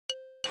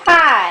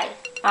Hi,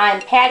 I'm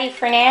Patty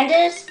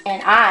Fernandez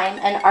and I'm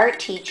an art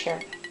teacher.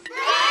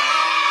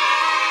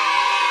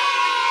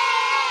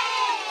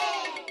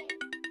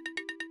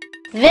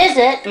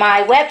 Visit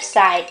my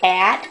website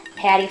at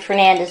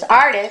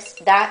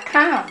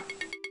pattyfernandezartist.com.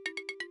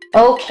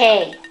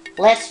 Okay,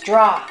 let's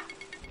draw.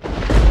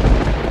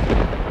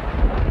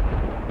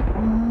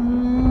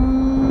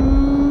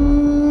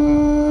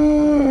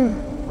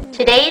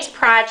 Today's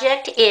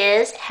project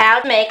is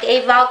how to make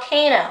a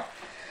volcano.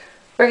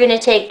 We're going to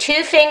take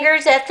 2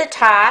 fingers at the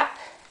top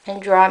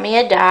and draw me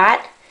a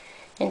dot,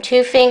 and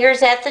 2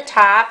 fingers at the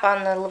top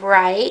on the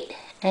right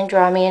and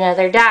draw me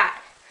another dot.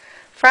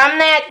 From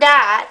that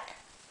dot,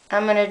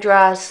 I'm going to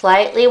draw a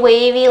slightly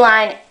wavy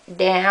line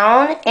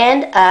down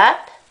and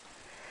up.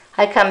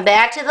 I come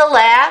back to the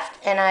left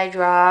and I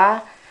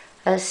draw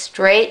a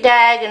straight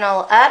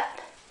diagonal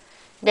up,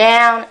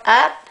 down,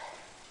 up,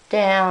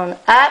 down,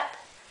 up,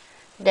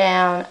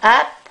 down,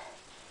 up,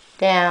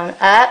 down,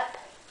 up,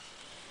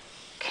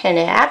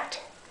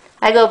 connect.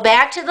 I go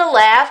back to the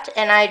left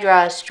and I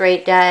draw a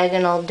straight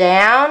diagonal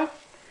down,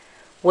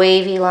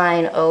 wavy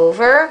line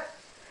over.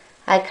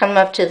 I come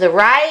up to the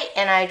right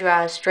and I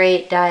draw a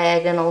straight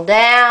diagonal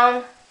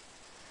down,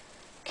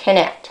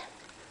 connect.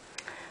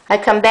 I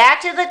come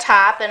back to the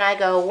top and I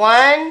go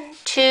 1,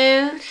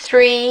 2,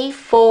 3,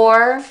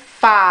 4,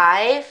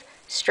 5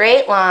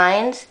 straight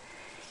lines,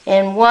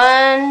 and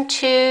 1,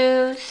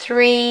 2,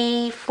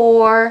 3,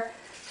 4,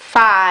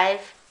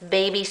 5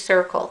 baby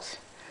circles.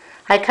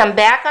 I come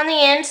back on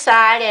the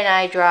inside and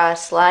I draw a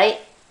slight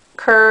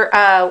curved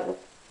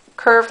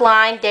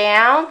line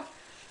down,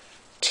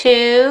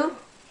 2,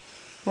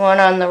 1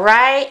 on the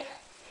right,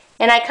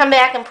 and I come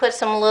back and put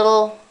some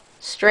little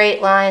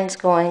straight lines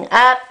going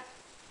up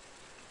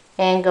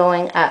and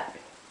going up.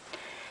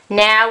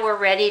 Now we're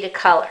ready to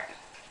color.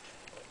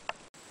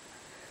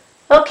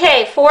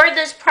 Okay, for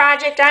this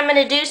project I'm going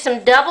to do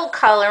some double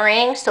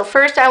coloring. So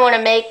first I want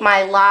to make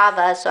my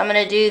lava, so I'm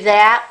going to do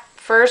that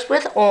first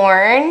with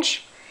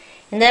orange,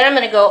 and then I'm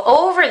going to go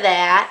over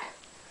that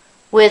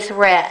with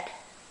red,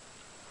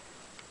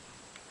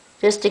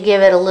 just to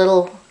give it a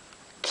little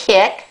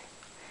kick.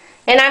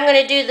 And I'm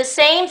going to do the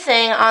same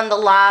thing on the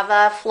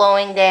lava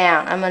flowing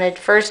down. I'm going to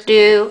first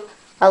do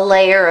a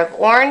layer of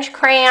orange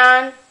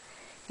crayon,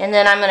 and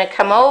then I'm going to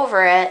come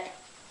over it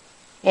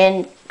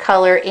and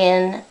color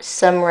in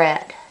some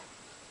red.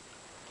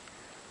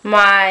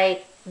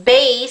 My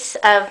base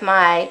of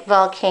my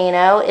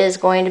volcano is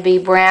going to be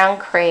brown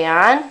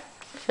crayon.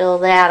 Fill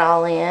that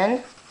all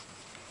in.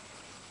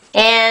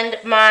 And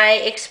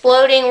my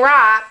exploding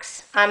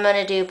rocks, I'm going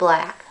to do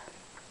black.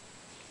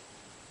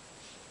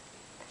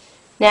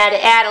 Now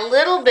to add a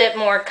little bit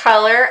more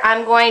color,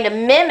 I'm going to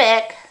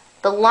mimic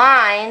the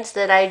lines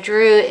that I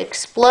drew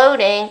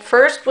exploding,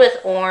 first with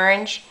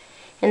orange,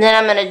 and then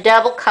I'm going to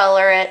double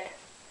color it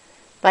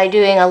by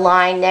doing a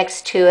line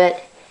next to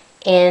it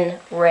in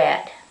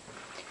red.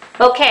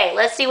 Okay,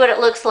 let's see what it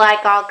looks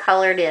like all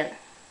colored in.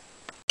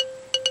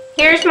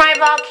 Here's my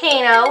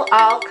volcano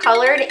all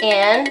colored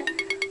in.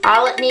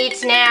 All it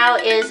needs now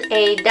is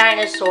a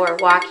dinosaur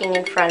walking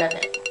in front of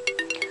it.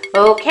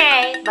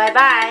 Okay,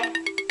 bye-bye.